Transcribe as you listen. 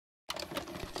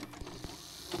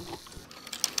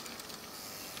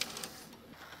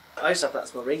I used to have that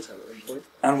as my ringtone at one point.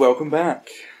 And welcome back.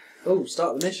 Oh,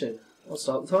 start the mission. I'll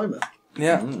start the timer.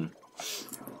 Yeah.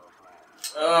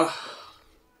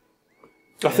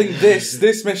 I think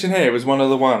this mission here was one of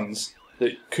the ones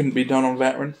that couldn't be done on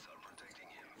veteran.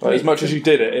 Like, as much as you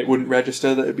did it, it wouldn't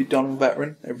register that it'd be done on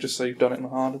veteran. It would just say you've done it in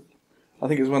harder. I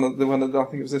think it was I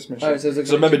think it was this mission. Oh, so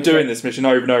I remember doing this mission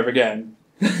over and over again,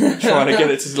 trying to get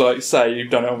it to like say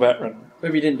you've done it on veteran.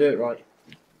 Maybe you didn't do it right.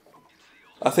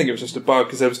 I think it was just a bug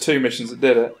because there was 2 missions that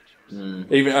did it.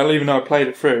 Even though I played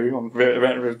it through on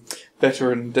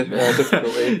veteran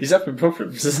difficulty. He's having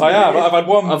problems. I am. I've had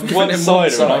one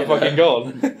cider and I'm fucking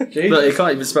gone. Look, he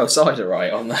can't even spell cider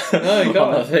right on the, No, he can't.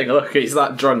 on the thing. Look, he's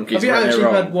that drunk. He's Have you written it actually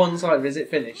wrong. had one cider? Is it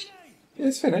finished? Yeah,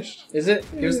 it's finished. Is it?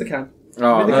 Give us the can.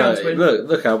 Oh, the no, cans win.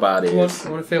 look how bad he I is.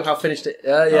 want to feel how finished it.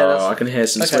 Yeah, I can hear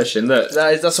some swishing. Look,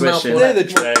 that's a swishing. mouthful. They're the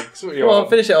dregs. What are you Come on, on?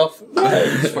 finish it off.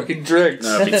 It's fucking dregs.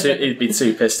 No, he'd be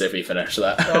too pissed if he finished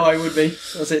that. Oh, I would be.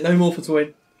 That's it. No more for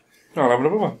Twin. I'll have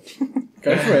another one.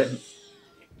 Go for it.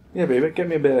 Yeah, baby, get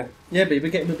me a beer. Yeah, baby,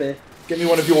 get him a beer. Get me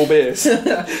one of your beers.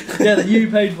 Yeah, that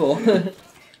you paid for.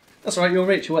 That's right, you're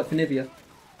rich. You work for Nivea.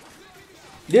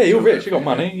 Yeah, you're rich. You got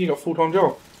money. You got a full-time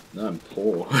job. No, I'm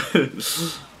poor.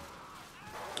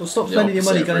 Well, stop The spending your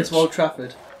money opposite of going rich. to Old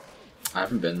Trafford. I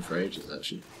haven't been for ages,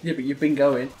 actually. Yeah, but you've been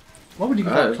going. Why would you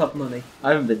give Oh. that club money?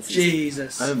 I haven't been since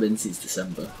Jesus. since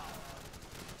December.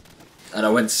 And I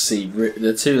went to see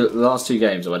the last 2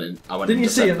 games. I went in Didn't you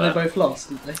see December. them? They both lost,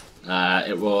 didn't they?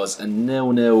 It was a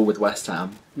 0-0 with West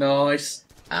Ham Nice.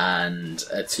 and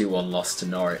a 2-1 loss to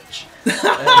Norwich. And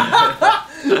how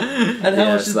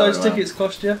Yeah, much did so, those tickets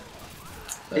cost you?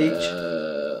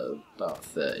 Each? About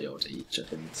 30 odd each, I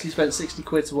think. So you spent 60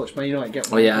 quid to watch Man United get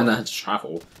Oh one. yeah, and I had to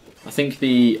travel. I think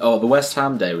the West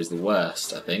Ham day was the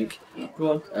worst. I think.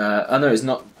 Go on. Oh no, it's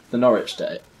not the Norwich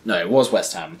day. No, it was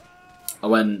West Ham. I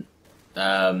went.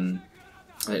 It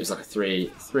was like a 3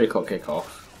 o'clock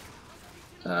kickoff.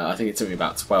 I think it took me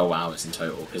about 12 hours in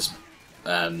total because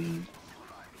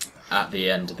at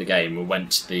the end of the game we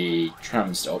went to the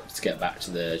tram stop to get back to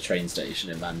the train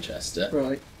station in Manchester.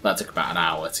 Right. That took about an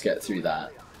hour to get through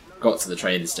that. Got to the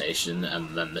train station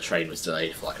and then the train was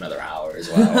delayed for like another hour as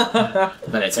well.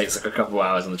 Then it takes like a couple of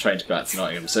hours on the train to go back to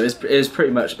Nottingham. So it was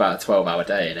pretty much about a 12-hour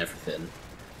day and everything.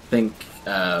 I think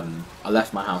I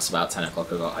left my house about 10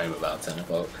 o'clock. I got home about 10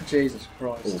 o'clock. Jesus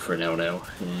Christ. All for a 0-0.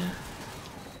 Yeah.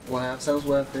 Wow, sounds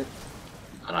worth it.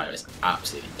 I know, it was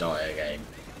absolutely dire game.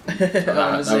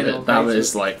 That That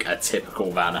was like a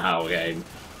typical Van Gaal game.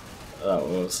 That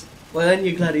was. Well, then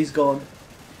you're glad he's gone.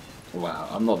 Wow,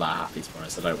 I'm not that happy to be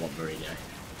honest. I don't want Mourinho.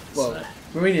 Well, So,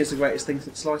 Mourinho's the greatest thing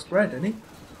since sliced bread, isn't he?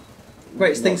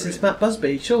 Greatest thing Not since really. Matt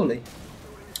Busby, surely.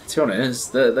 to be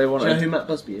honest, they want Do you know who Matt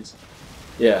Busby is?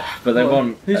 yeah, but they Well,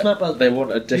 want who's Matt Busby? They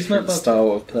want a Matt different Busby?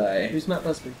 style of play. Who's Matt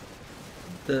Busby?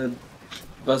 The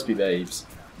Busby babes.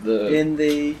 The In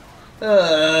the...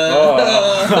 Oh.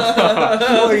 What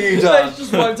have you done? He's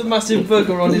just wiped a massive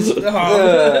booger on his arm.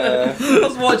 I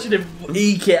was watching him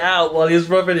eke it out while he was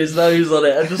rubbing his nose on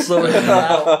it. I just saw it come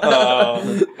out.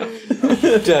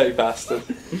 Oh, dirty bastard.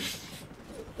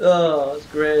 Oh, it's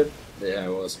grim. yeah, it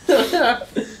was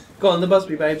Go on, the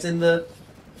Busby babes in the...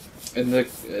 in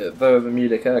the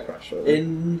Munich air crash.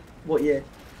 In what year?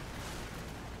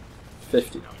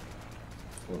 59.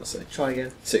 I want to say Try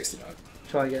again. 69.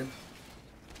 Try again.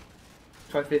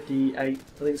 Try 58. I think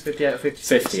it's 58 or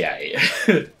 56.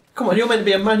 58. Come on, you're meant to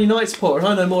be a Man United supporter,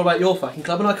 and I know more about your fucking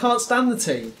club, and I can't stand the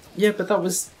team. Yeah, but that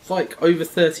was like over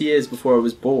 30 years before I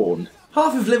was born.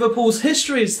 Half of Liverpool's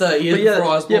history is 30 years before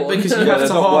I was born. Yeah, because you Yeah, have they've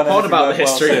to not harp won on about the anything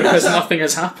history worthwhile because since. nothing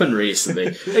has happened recently.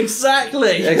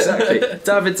 Exactly. Exactly.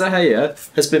 David De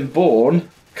Gea has been born,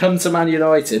 come to Man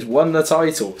United, won the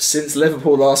title since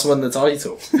Liverpool last won the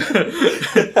title.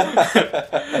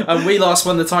 And we last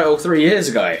won the title 3 years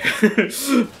ago.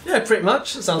 Yeah, pretty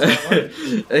much. That sounds about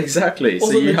right. Exactly.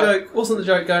 Wasn't the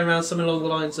joke going around something along the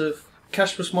lines of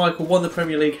Kasper Schmeichel won the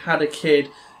Premier League, had a kid,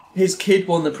 his kid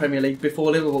won the Premier League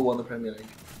before Liverpool won the Premier League?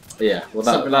 Yeah, well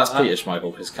Something that's like that. Peter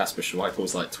Schmeichel because Kasper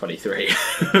Schmeichel's like 23.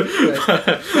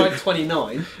 Tried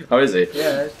 29. Oh, is he?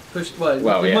 Yeah, push. Well,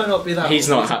 Well, he yeah. might not be that. He's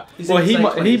old. not. He's Well, in he his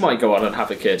might. late He 20s. might go on and have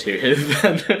a kid who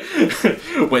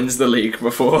then wins the league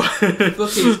before.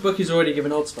 Bookie's already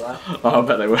given odds for that. Oh, I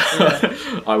bet they will.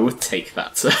 Yeah. I would take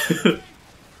that.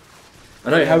 I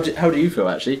know. How do you feel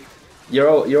actually? Your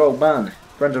old man,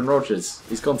 Brendan Rodgers.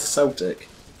 He's gone to Celtic.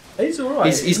 He's alright.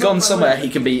 He's not gone bad somewhere way. he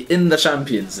can be in the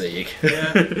Champions League.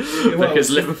 Yeah. Because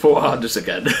Liverpool aren't us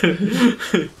again.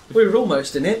 We were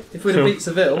almost in it. If we'd have beat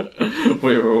Seville,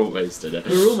 We were almost in it.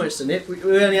 we were almost in it. We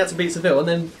only had to beat Seville, and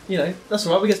then, you know, that's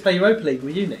alright, we get to play Europa League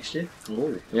with you next year.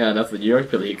 Ooh. Yeah, that's the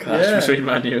Europa League clash Yeah. between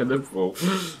Man U and Liverpool.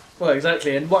 Well,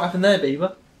 exactly. And what happened there,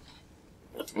 Bieber?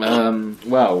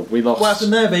 Well, we lost What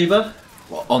happened there, Bieber?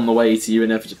 on the way to you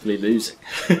inevitably losing.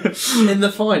 In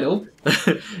the final?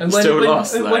 And Still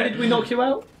lost, when though. did we knock you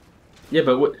out? Yeah,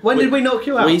 but When did we knock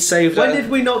you out? We saved. When did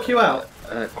we knock you out?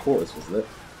 Quarters, wasn't it?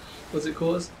 Was it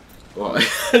quarters? What?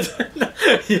 I don't know.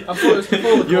 I thought it was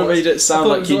before the You quarters. made it sound I thought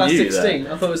like it you was the knew last 16.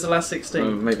 I thought it was the last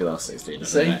 16. Maybe last 16. I don't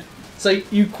See? know. So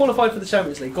you qualified for the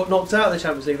Champions League, got knocked out of the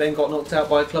Champions League, then got knocked out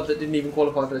by a club that didn't even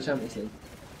qualify for the Champions League.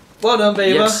 Well done,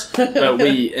 Beaver. Yes, but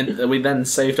we then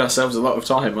saved ourselves a lot of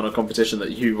time on a competition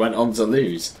that you went on to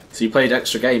lose. So you played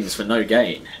extra games for no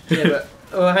gain. Yeah,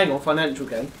 but hang on, financial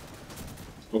game.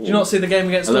 Did you not see the game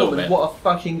against A little Dortmund? bit. What a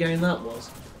fucking game that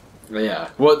was. Yeah.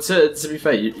 Well, to be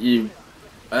fair, you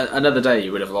another day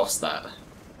you would have lost that.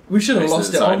 We should have Most of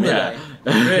lost the it on time, the yeah. day.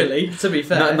 Really, to be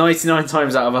fair. 99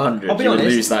 times out of 100, I'll be you would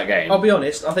honest, lose that game. I'll be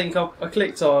honest, I think I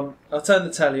clicked on, I turned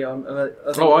the telly on, and I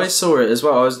Oh, I saw it as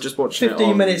well. I was just watching 15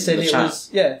 it on minutes in, the it chat. was,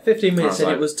 15 minutes in,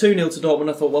 like- it was 2-0 to Dortmund.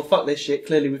 I thought, well, fuck this shit,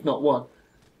 clearly we've not won.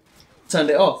 Turned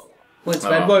it off. Went to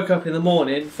bed, Oh. woke up in the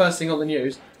morning, first thing on the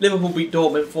news, Liverpool beat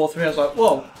Dortmund 4-3. I was like,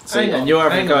 whoa, See, hang on, and you're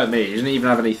having hang a go on. at me. You didn't even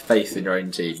have any faith in your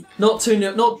own team. Not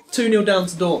 2-0 down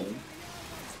to Dortmund.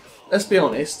 Let's be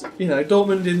honest, you know,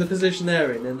 Dortmund in the position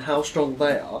they're in and how strong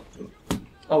they are.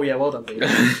 Oh yeah, well done, Peter.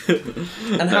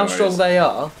 And how strong they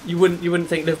are, you wouldn't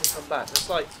think Liverpool come back. It's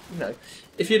like, you know,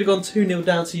 if you'd have gone 2-0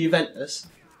 down to Juventus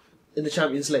in the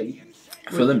Champions League.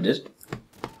 Fulham did.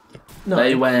 No,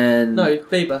 They went. no,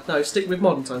 Bieber, no, stick with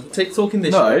modern times. We're talking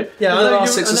this No, year. Yeah, in I the know.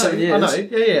 last 6 or 7 years. I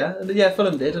know, yeah,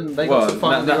 Fulham did, and they got Well, to the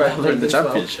final now Europa they're in the League as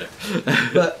well. championship.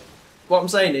 But what I'm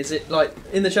saying is, it like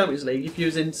in the Champions League, if you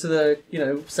was into the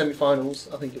semi-finals,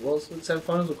 I think it was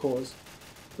semi-finals or quarters.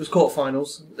 It was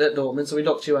quarter-finals at Dortmund, so we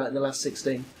knocked you out in the last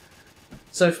 16.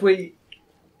 So if you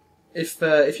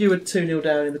were 2-0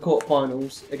 down in the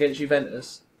quarter-finals against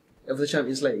Juventus of the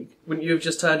Champions League, wouldn't you have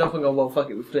just turned off and gone, well, fuck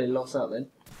it, we've clearly lost out then.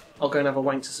 I'll go and have a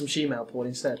wank to some she-mail porn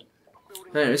instead.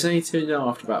 No, it was only 2-0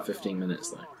 after about 15 minutes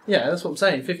though. Yeah, that's what I'm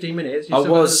saying. 15 minutes. You I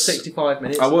still got was- 65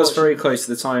 minutes. I was Watch- very close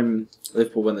to the time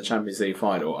Liverpool won the Champions League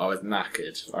final. I was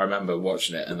knackered. I remember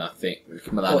watching it, and I think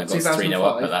Milan What, got 3-0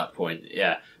 up 2005? at that point.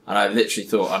 Yeah, and I literally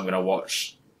thought I'm going to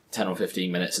watch 10 or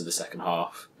 15 minutes of the second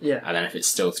half, Yeah, and then if it's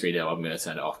still 3-0, I'm going to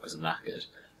turn it off because I'm knackered.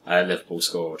 Liverpool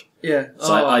scored, yeah.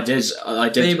 so I did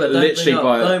Bieber, literally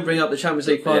don't bring up the Champions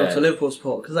League final Yeah. to Liverpool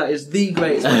support, because that is the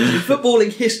greatest match in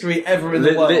footballing history ever in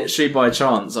the world. literally by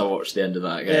chance I watched the end of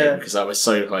that Yeah. game because I was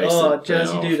so close. Oh, to putting it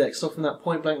Jersey off. Dudek stopping that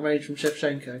point blank range from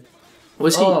Shevchenko.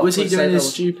 Was he Oh, was he would doing say his that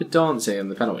was- stupid dancing in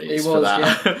the penalties He for was,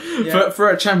 that? yeah. Yeah. for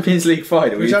a Champions League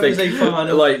final, For you Champions think, League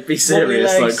final, like be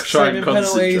serious, wobbly like legs, try and saving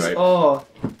penalties. concentrate. Oh,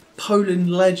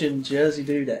 Poland legend Jersey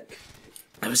Dudek.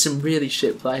 There were some really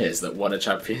shit players that won a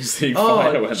Champions League Oh,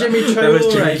 final. and Jimmy there was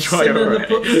Traore,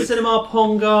 Traore. Cinema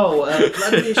Pongo,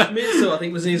 Vladimir Schmitzel, I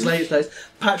think was in his latest days.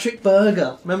 Patrick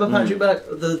Berger, remember Patrick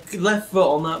Berger? The left foot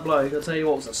on that bloke, I'll tell you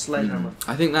what, was a sledgehammer.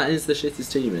 I think that is the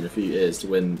shittest team in a few years to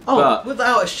win. Oh, but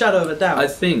without a shadow of a doubt. I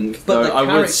think, but though, the I would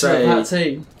character of that say,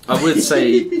 team. I would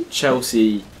say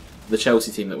Chelsea, the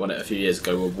Chelsea team that won it a few years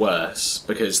ago, were worse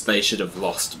because they should have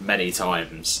lost many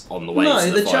times on the way No,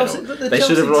 to the final. Chelsea- but the They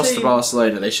should have Chelsea lost to team-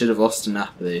 Barcelona. They should have lost to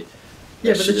Napoli. Yeah, They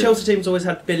but the should have- Chelsea team's always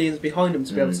had billions behind them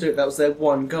to be able to do it. That was their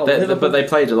one goal. But they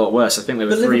played a lot worse. I think they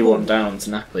were But 3-1 Liverpool- down to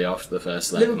Napoli after the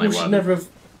first leg, and Liverpool they should won. never have.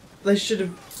 They should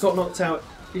have got knocked out.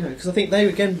 You know, because I think they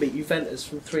again beat Juventus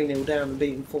from 3-0 down and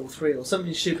beat them 4-3 or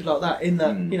something stupid like that. In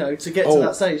that, you know, to get to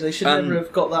that stage, they should never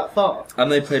have got that far. And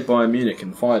they played Bayern Munich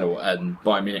in the final, and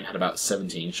Bayern Munich had about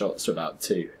 17 shots to about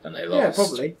 2, and they lost. Yeah,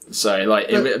 probably. So,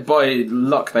 like, by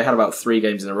luck, they had about 3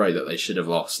 games in a row that they should have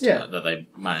lost, Yeah. that they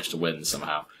managed to win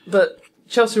somehow. But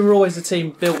Chelsea were always a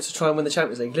team built to try and win the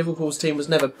Champions League. Liverpool's team was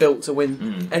never built to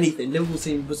win anything. Liverpool's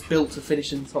team was built to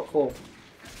finish in the top 4.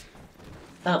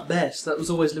 At best, that was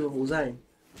always Liverpool's aim.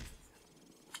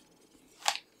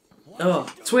 Oh,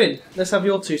 Twin, let's have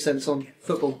your 2 cents on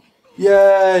football.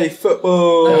 Yay,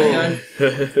 football! There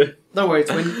we go. Don't worry,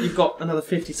 Twin, you've got another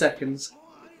 50 seconds.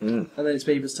 And then it's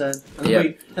Bieber's turn. And then, Yeah.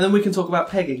 and then we can talk about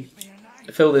pegging.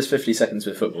 Fill this 50 seconds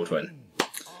with football, Twin.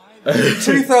 In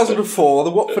 2004,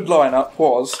 the Watford lineup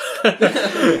was I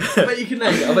bet you can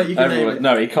name it. I bet you can name it.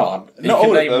 No, he can't. He not can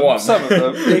all of name them, one. some of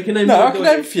them. Yeah, you can name No, Lloyd I can Doyley.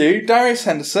 name a few. Darius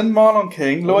Henderson, Marlon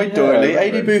King, Lloyd Yeah, Doyley, I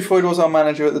AD remember. Buford was our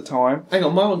manager at the time. Hang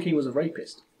on, Marlon King was a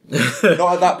rapist. Not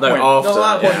at that point. No, after. No,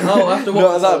 at that point. Oh, after what?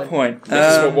 Not at that point.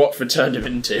 This is what Watford turned him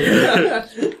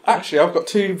into. Actually, I've got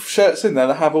 2 shirts in there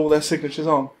that have all their signatures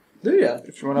on. Do you?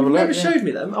 If you want to have You a look. never Yeah. showed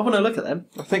me them. I want to look at them.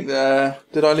 I think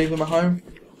did I leave them at home?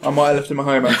 I might have left them at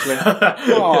home actually.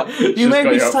 Oh, you Just made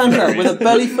got me you up stand for up a with a reason.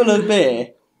 belly full of beer.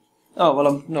 Oh, well,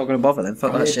 I'm not going to bother then.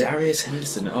 Fuck that shit. Darius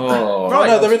Henderson. Oh, Right.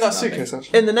 No, they're in that suitcase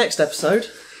actually. In the next episode,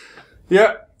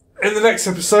 Yeah. In the next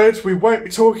episode, we won't be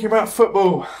talking about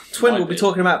football. Twin Might will be be.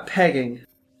 talking about pegging.